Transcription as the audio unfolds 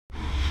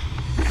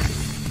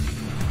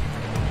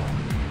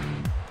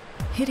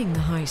Hitting the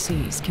high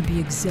seas can be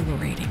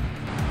exhilarating.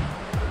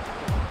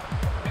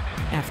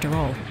 After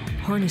all,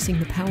 harnessing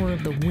the power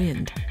of the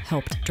wind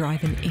helped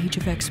drive an age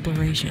of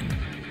exploration.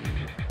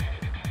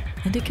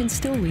 And it can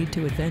still lead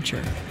to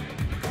adventure.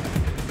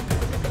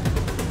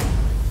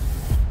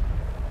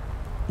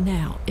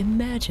 Now,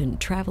 imagine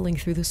traveling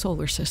through the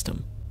solar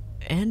system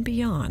and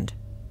beyond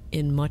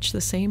in much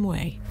the same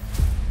way.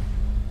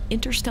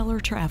 Interstellar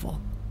travel,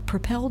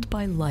 propelled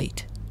by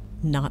light,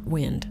 not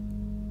wind,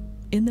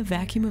 in the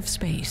vacuum of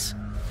space.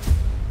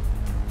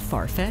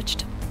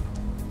 Far-fetched?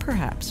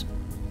 Perhaps.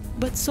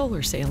 But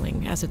solar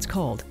sailing, as it's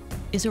called,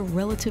 is a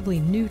relatively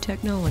new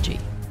technology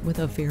with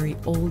a very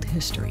old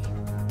history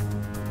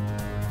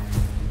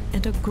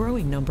and a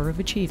growing number of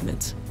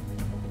achievements.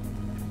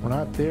 We're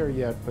not there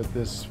yet, but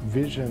this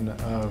vision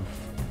of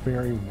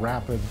very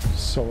rapid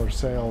solar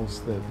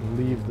sails that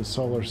leave the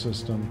solar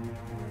system,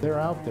 they're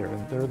out there.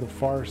 They're the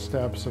far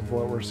steps of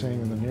what we're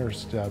seeing in the near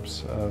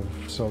steps of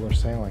solar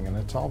sailing, and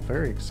it's all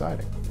very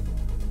exciting.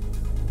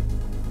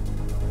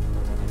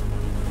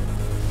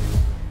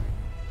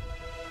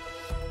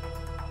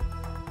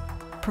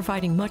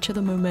 Providing much of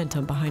the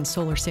momentum behind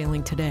solar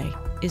sailing today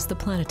is the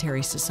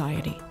Planetary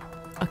Society,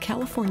 a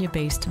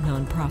California-based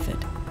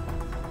nonprofit.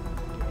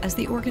 As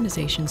the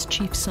organization's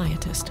chief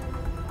scientist,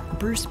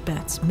 Bruce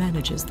Betts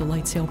manages the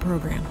LightSail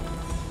program,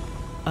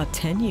 a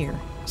 10-year,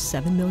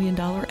 $7 million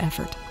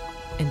effort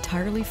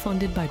entirely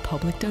funded by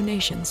public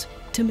donations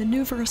to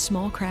maneuver a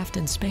small craft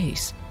in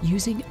space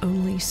using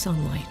only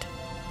sunlight.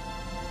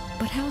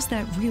 But how's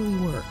that really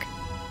work?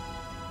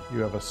 You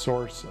have a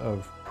source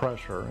of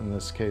pressure, in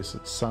this case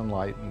it's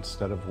sunlight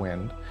instead of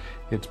wind.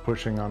 It's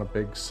pushing on a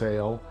big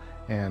sail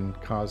and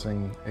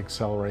causing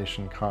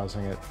acceleration,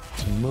 causing it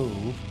to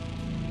move.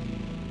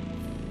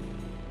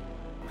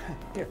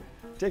 Here,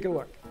 take a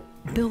look.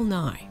 Bill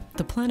Nye,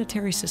 the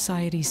Planetary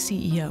Society's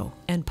CEO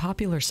and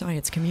popular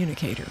science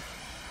communicator,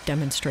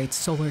 demonstrates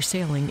solar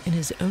sailing in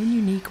his own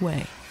unique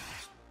way.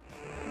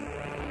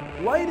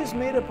 Light is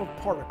made up of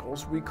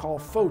particles we call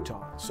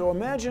photons. So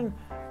imagine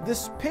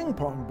this ping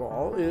pong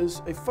ball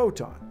is a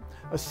photon,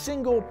 a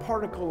single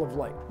particle of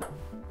light.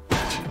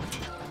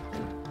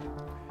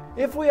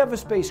 If we have a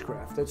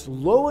spacecraft that's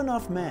low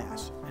enough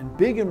mass and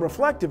big and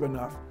reflective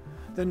enough,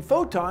 then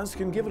photons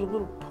can give it a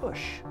little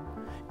push.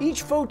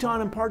 Each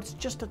photon imparts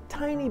just a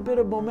tiny bit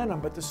of momentum,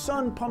 but the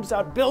sun pumps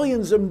out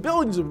billions and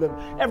billions of them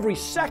every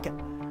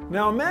second.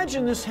 Now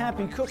imagine this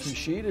happy cookie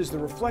sheet is the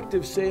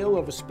reflective sail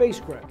of a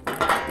spacecraft.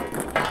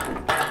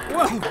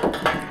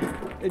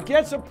 Whoa! It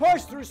gets a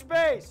push through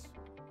space!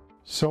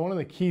 So one of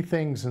the key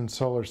things in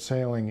solar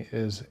sailing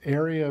is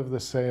area of the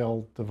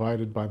sail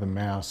divided by the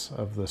mass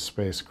of the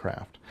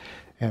spacecraft.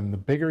 And the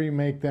bigger you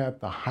make that,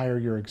 the higher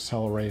your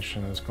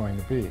acceleration is going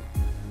to be.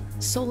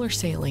 Solar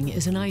sailing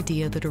is an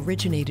idea that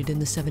originated in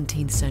the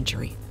 17th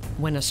century,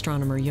 when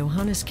astronomer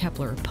Johannes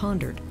Kepler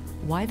pondered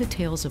why the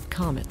tails of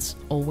comets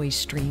always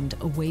streamed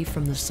away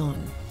from the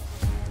sun.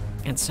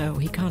 And so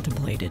he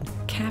contemplated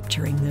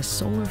capturing this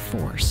solar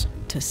force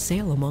to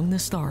sail among the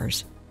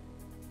stars.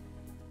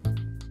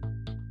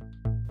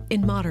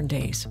 In modern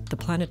days, the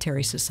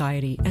Planetary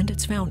Society and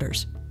its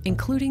founders,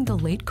 including the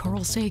late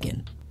Carl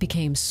Sagan,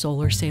 became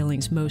solar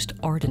sailing's most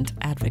ardent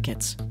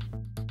advocates.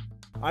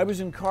 I was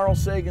in Carl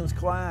Sagan's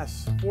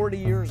class 40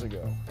 years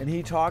ago, and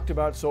he talked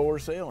about solar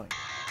sailing.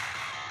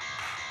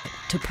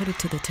 To put it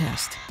to the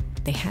test,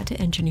 they had to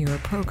engineer a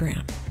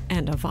program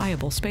and a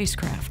viable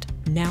spacecraft,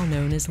 now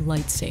known as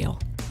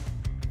LightSail.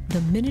 The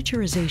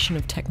miniaturization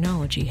of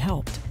technology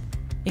helped,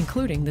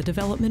 including the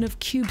development of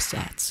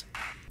CubeSats,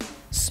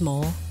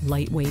 small,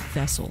 lightweight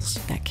vessels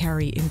that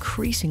carry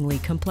increasingly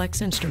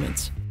complex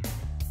instruments.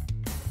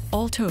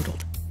 All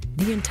totaled,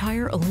 the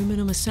entire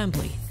aluminum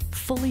assembly,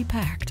 fully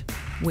packed,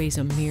 weighs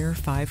a mere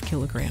 5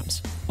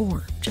 kilograms,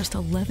 or just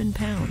 11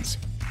 pounds,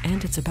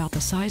 and it's about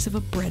the size of a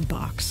bread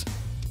box.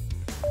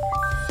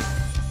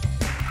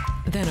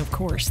 Then, of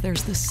course,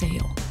 there's the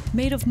sail,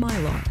 made of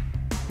mylar,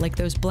 like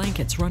those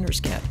blankets runners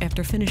get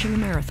after finishing a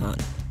marathon.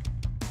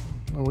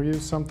 We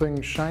use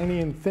something shiny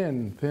and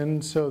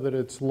thin so that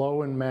it's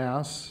low in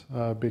mass,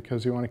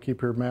 because you want to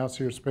keep your mass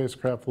of your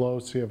spacecraft low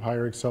so you have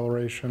higher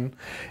acceleration,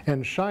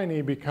 and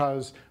shiny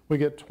because we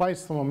get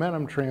twice the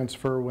momentum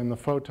transfer when the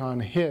photon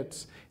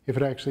hits, if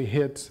it actually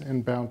hits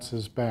and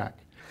bounces back.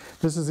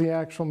 This is the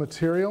actual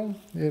material.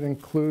 It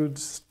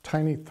includes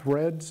tiny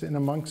threads in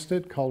amongst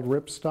it called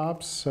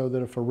ripstops, so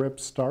that if a rip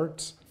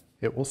starts,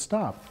 it will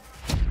stop.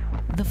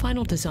 The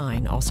final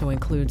design also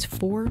includes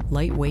 4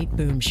 lightweight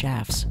boom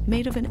shafts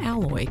made of an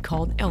alloy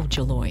called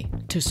alloy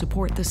to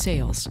support the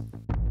sails.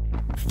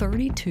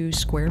 32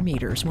 square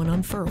meters when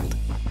unfurled,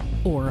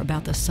 or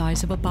about the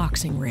size of a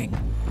boxing ring.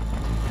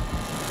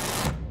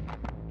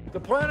 The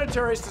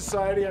Planetary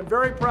Society, I'm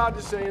very proud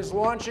to say, is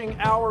launching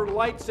our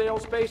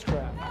LightSail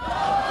spacecraft.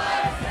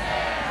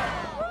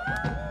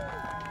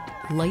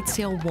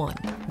 LightSail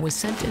 1 was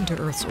sent into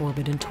Earth's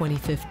orbit in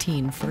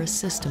 2015 for a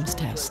systems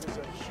test,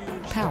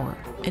 power,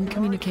 and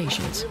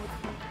communications.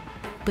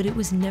 But it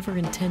was never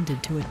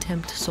intended to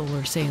attempt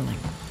solar sailing.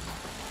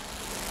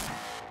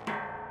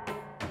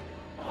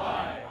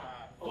 5,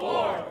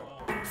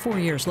 4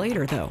 years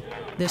later, though,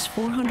 this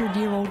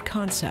 400-year-old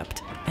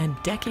concept and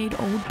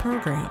decade-old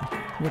program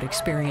would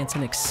experience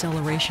an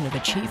acceleration of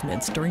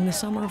achievements during the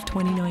summer of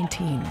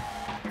 2019.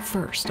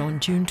 First,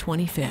 on June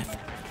 25th,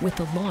 with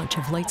the launch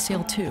of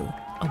LightSail 2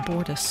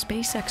 aboard a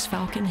SpaceX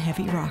Falcon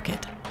Heavy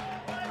rocket.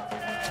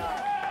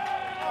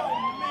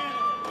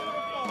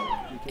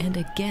 And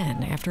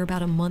again after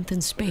about a month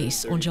in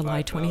space on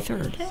July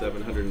 23rd.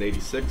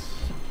 786,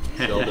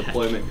 cell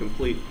deployment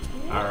complete.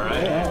 All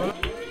right.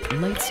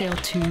 LightSail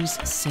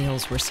 2's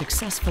sails were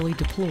successfully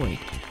deployed,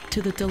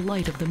 to the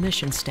delight of the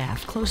mission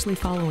staff closely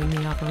following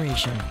the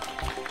operation.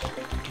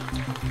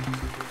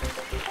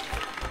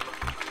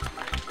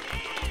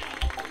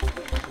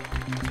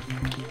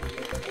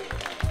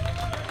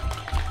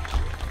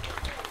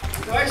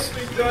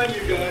 Nicely done,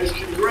 you guys.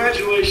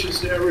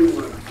 Congratulations to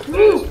everyone. That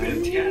is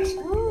fantastic.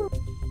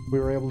 We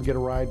were able to get a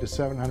ride to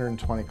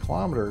 720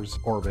 kilometers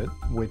orbit,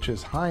 which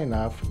is high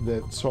enough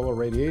that solar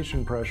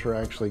radiation pressure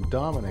actually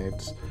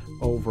dominates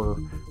over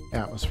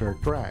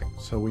atmospheric drag.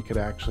 So we could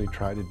actually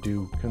try to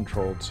do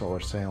controlled solar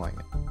sailing.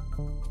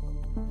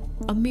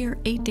 A mere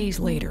 8 days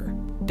later,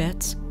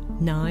 Betts,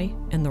 Nye,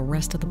 and the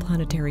rest of the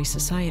Planetary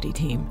Society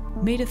team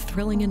made a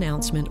thrilling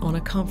announcement on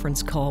a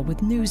conference call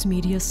with news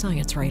media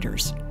science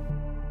writers.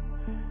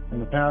 In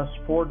the past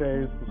 4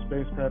 days, the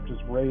spacecraft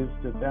has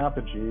raised its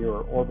apogee,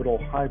 or orbital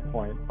high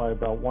point, by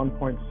about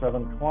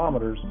 1.7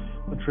 kilometers,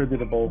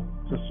 attributable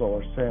to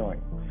solar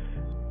sailing.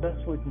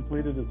 Successfully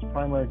completed its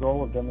primary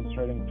goal of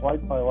demonstrating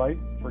flight by light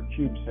for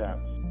CubeSats.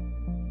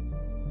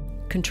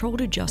 Controlled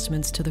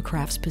adjustments to the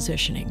craft's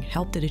positioning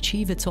helped it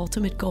achieve its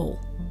ultimate goal.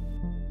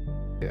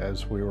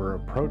 As we were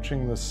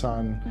approaching the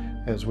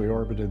sun, as we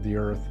orbited the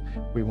Earth,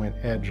 we went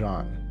edge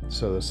on,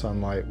 so the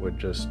sunlight would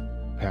just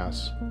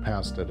pass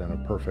past it in a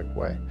perfect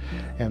way.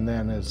 And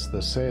then as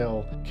the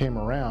sail came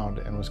around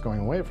and was going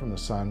away from the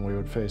sun, we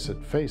would face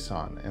it face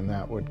on, and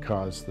that would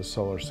cause the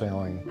solar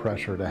sailing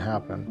pressure to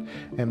happen,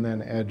 and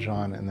then edge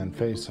on and then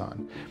face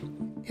on.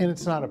 And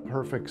it's not a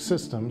perfect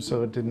system,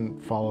 so it didn't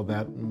follow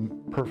that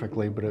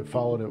perfectly, but it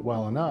followed it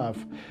well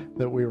enough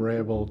that we were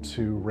able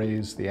to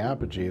raise the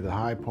apogee, the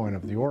high point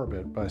of the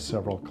orbit, by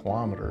several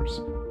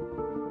kilometers.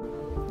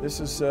 This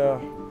is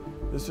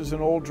an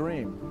old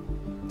dream,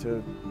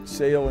 to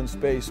sail in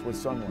space with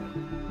sunlight.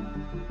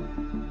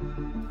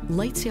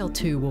 LightSail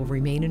 2 will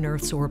remain in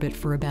Earth's orbit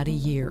for about a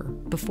year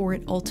before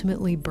it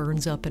ultimately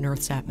burns up in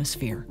Earth's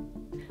atmosphere.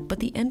 But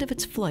the end of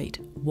its flight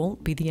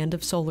won't be the end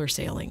of solar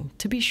sailing,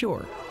 to be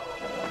sure.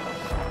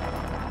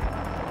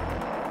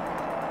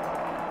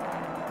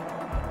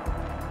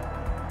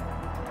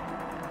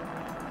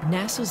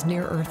 NASA's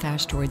Near-Earth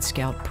Asteroid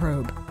Scout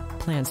probe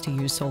plans to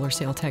use solar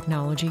sail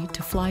technology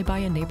to fly by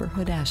a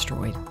neighborhood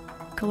asteroid,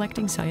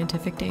 collecting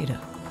scientific data.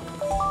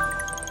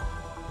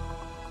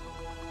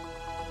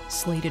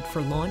 Slated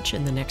for launch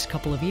in the next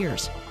couple of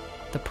years,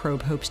 the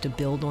probe hopes to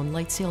build on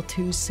LightSail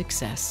 2's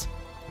success.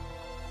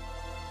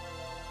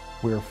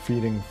 We're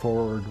feeding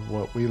forward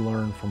what we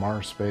learned from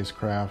our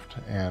spacecraft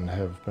and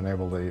have been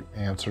able to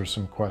answer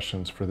some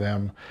questions for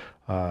them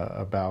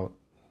about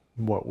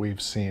what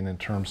we've seen in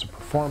terms of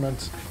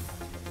performance.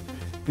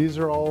 These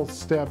are all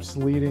steps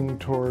leading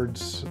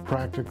towards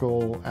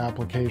practical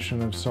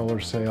application of solar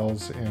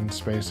sails in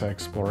space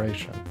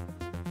exploration.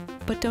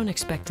 But don't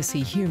expect to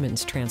see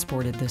humans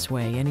transported this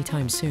way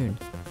anytime soon.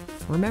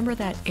 Remember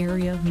that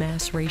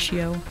area-mass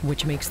ratio,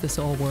 which makes this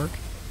all work?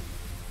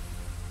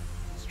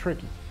 It's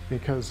tricky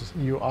because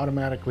you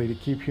automatically, to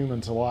keep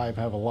humans alive,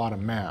 have a lot of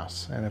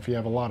mass. And if you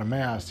have a lot of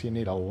mass, you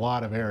need a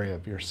lot of area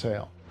of your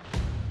sail.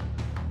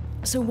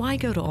 So why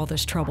go to all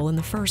this trouble in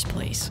the first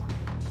place?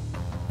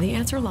 The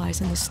answer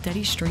lies in the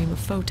steady stream of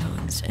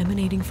photons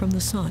emanating from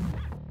the sun.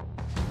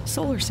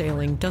 Solar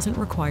sailing doesn't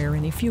require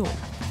any fuel,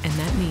 and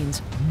that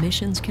means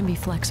missions can be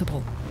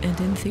flexible and,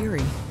 in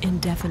theory,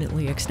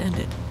 indefinitely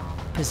extended,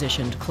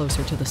 positioned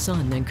closer to the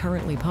sun than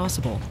currently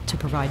possible to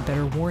provide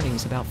better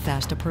warnings about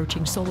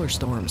fast-approaching solar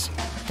storms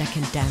that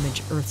can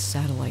damage Earth's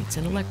satellites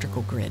and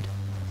electrical grid.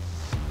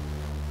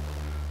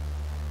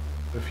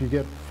 If you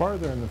get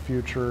farther in the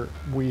future,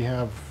 we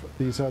have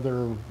these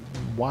other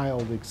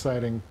wild,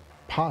 exciting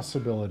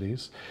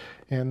possibilities,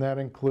 and that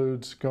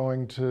includes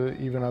going to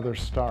even other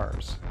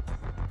stars.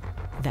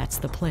 That's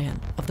the plan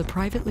of the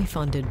privately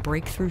funded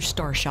Breakthrough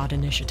Starshot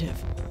initiative.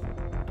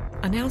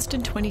 Announced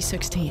in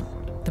 2016,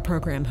 the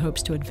program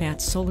hopes to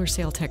advance solar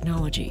sail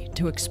technology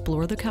to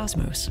explore the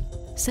cosmos,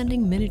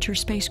 sending miniature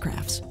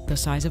spacecrafts the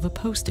size of a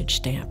postage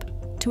stamp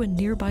to a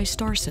nearby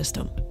star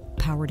system,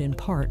 powered in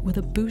part with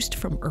a boost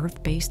from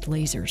Earth-based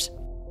lasers.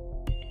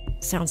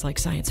 Sounds like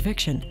science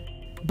fiction,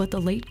 but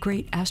the late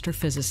great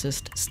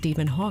astrophysicist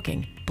Stephen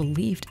Hawking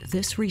believed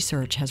this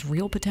research has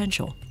real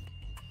potential.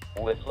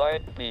 With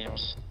light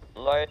beams,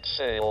 light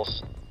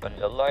sails, and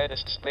the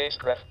lightest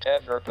spacecraft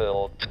ever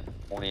built,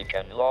 we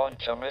can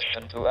launch a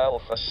mission to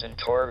Alpha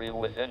Centauri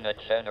within a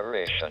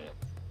generation.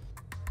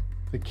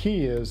 The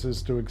key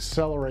is to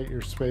accelerate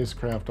your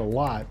spacecraft a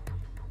lot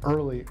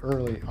early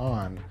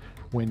on,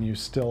 when you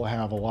still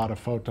have a lot of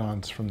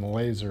photons from the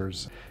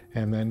lasers,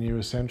 and then you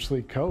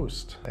essentially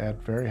coast at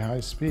very high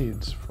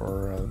speeds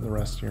for the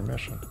rest of your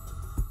mission.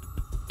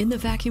 In the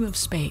vacuum of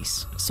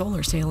space,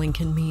 solar sailing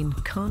can mean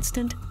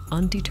constant,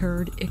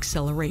 undeterred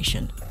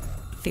acceleration,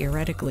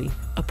 theoretically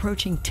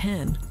approaching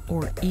 10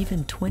 or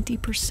even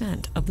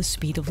 20% of the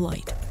speed of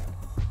light.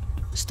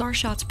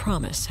 Starshot's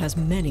promise has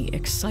many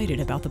excited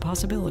about the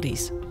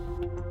possibilities.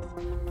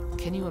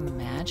 Can you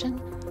imagine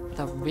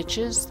the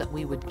riches that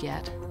we would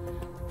get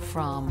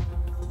from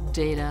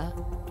data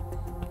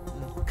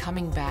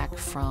coming back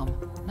from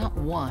not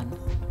one,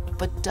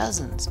 but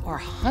dozens or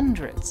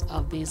hundreds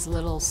of these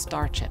little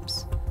star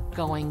chips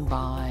going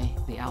by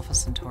the Alpha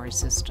Centauri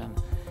system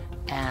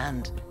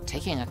and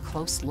taking a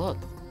close look?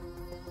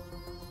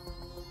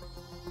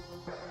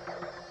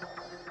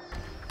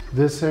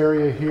 This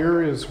area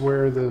here is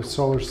where the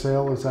solar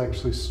sail is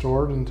actually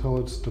stored until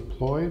it's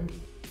deployed.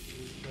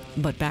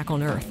 But back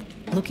on Earth,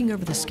 looking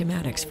over the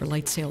schematics for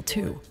LightSail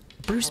 2,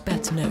 Bruce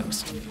Betts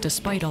knows,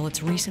 despite all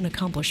its recent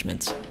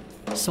accomplishments,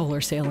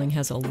 solar sailing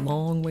has a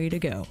long way to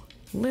go,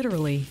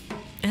 literally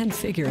and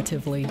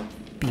figuratively,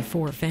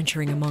 before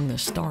venturing among the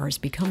stars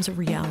becomes a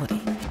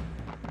reality.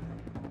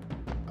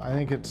 I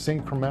think it's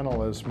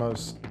incremental, as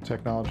most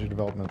technology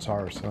developments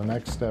are. So the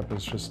next step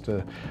is just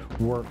to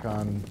work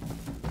on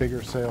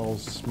bigger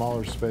sails,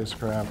 smaller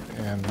spacecraft,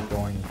 and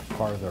going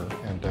farther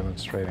and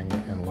demonstrating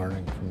and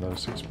learning from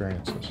those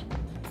experiences.